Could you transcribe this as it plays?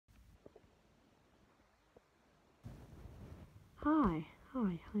Hi.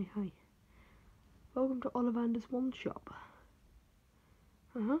 Welcome to Olliveander's Wand Shop.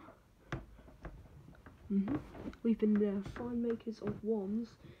 We've been fine makers of wands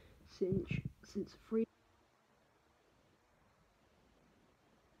since free.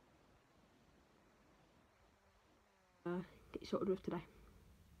 Get you sorted with today.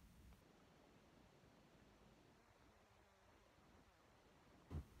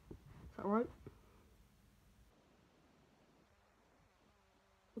 Is that right?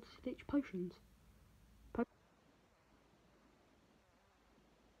 What does it teach? Potions.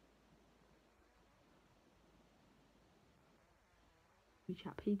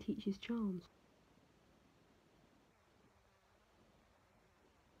 Chap, he teaches charms.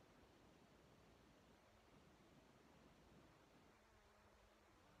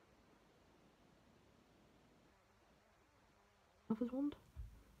 Lover's wand?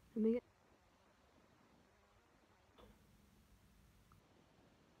 Let me get.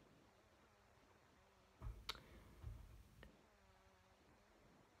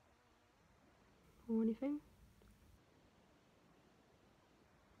 Or anything?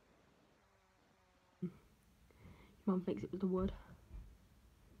 Mum thinks it was the wood.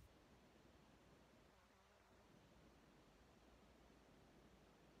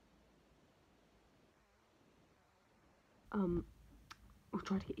 We'll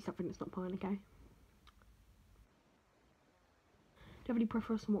try to get you something that's not pine, okay? Do you have any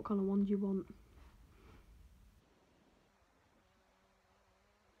preference on what colour wand you want?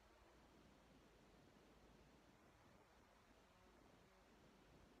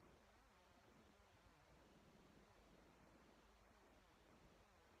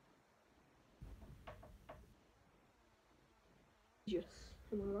 Yes,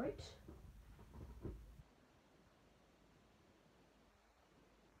 am I right?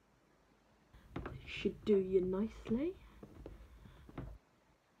 Should do you nicely.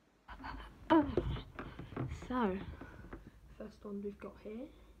 So, first one we've got here.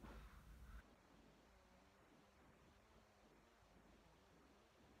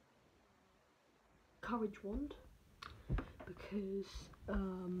 Courage wand, because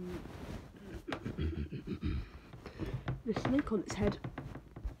the snake on its head,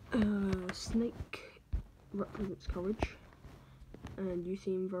 snake represents courage, and you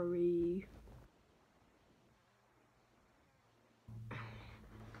seem very.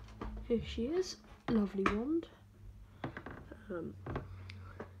 Here she is, lovely wand.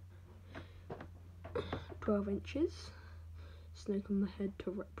 12 inches, snake on the head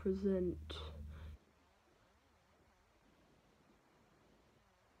to represent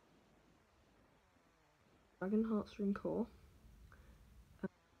dragon heartstring core.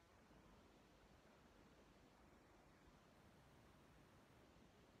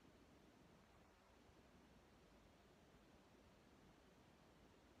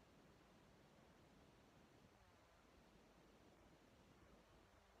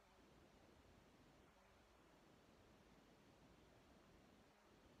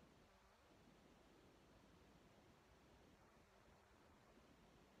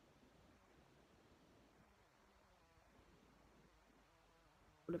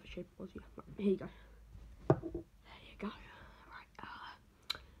 Whatever shape it was, yeah. Right, here you go. There you go. Right,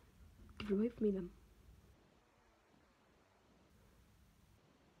 give it away for me then.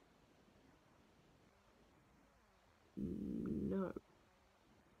 No.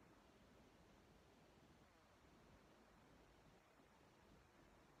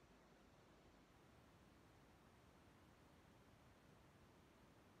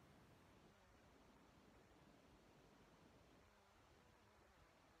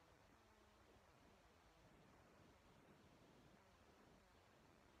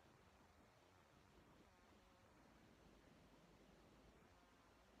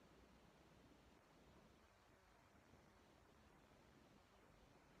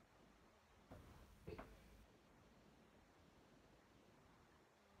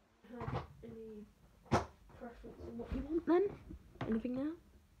 Have any preference on what you want then? Anything now?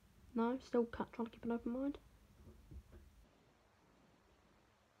 No? Still trying to keep an open mind?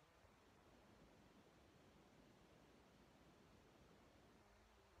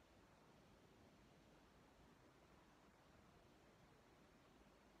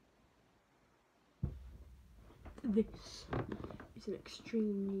 This is an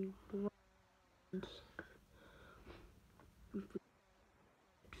extremely brand we've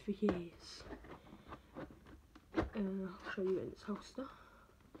had for years. I'll show you in its holster.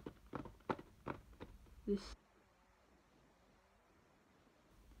 This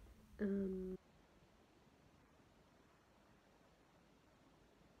I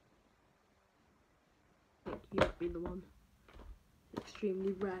think you'd be the one.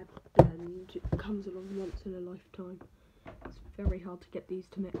 extremely rare blend. It comes along once in a lifetime. It's very hard to get these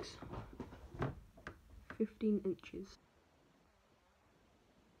to mix. 15 inches.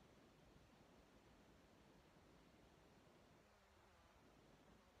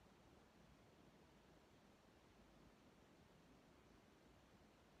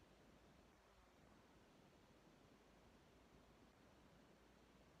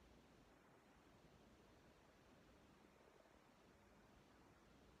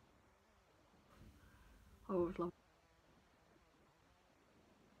 I always love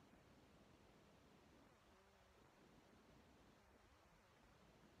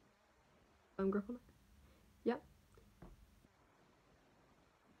foam grip on it. Yep.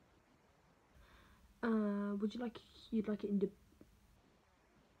 Would you like you'd like it in the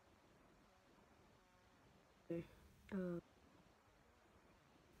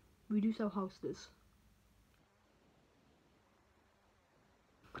we do sell holsters.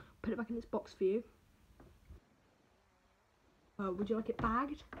 Put it back in its box for you. Would you like it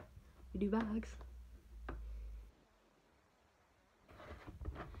bagged? We do bags.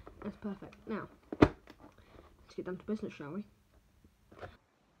 That's perfect. Now, let's get down to business, shall we?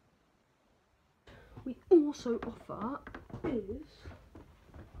 We also offer is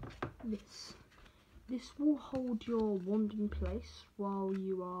this. This will hold your wand in place while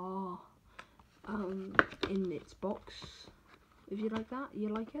you are in its box. If you like that, you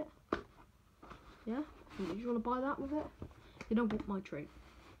like it? Yeah? Do you want to buy that with it? You don't want my treat.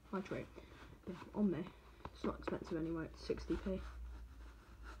 My treat. Yeah, on me. It's not expensive anyway, it's 60p.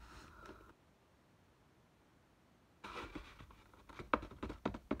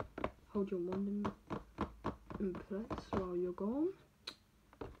 Hold your wand in place while you're gone.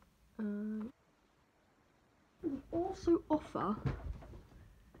 We also offer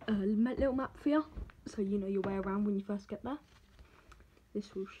a little map for you, so you know your way around when you first get there.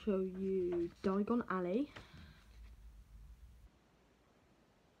 This will show you Diagon Alley.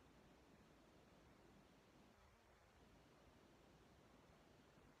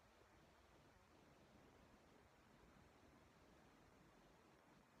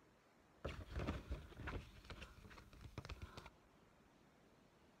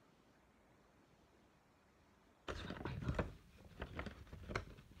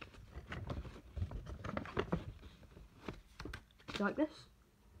 Like this.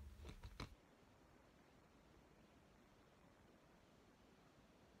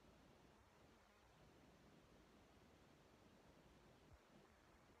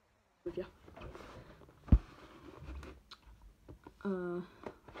 With you.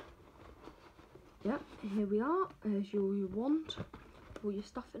 Yeah, here we are. There's your wand, all your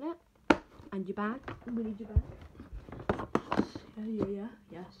stuff in it, and your bag. We need your bag. Yeah,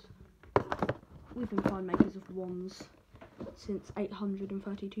 yes. We've been fine makers of wands since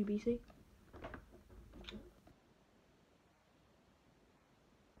 832 BC.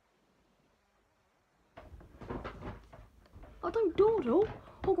 I don't dawdle.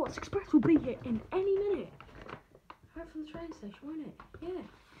 Hogwarts Express will be here in any minute. Right from the train station, won't it? Yeah.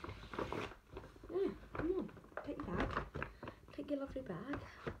 Yeah, come on. Take your bag. Take your lovely bag.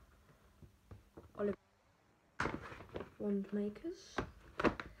 Olliveander wand makers.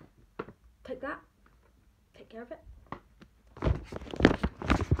 Take that. Take care of it.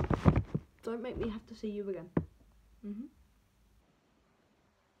 Don't make me have to see you again.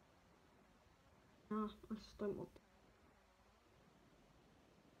 Nah, I just don't want to.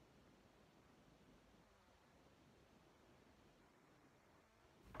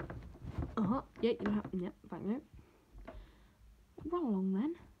 Yeah, you have, yep, back note. Run along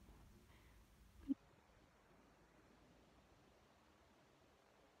then.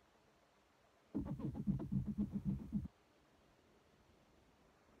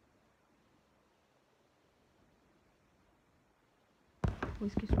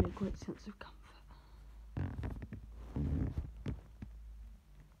 Always gives me a great sense of comfort.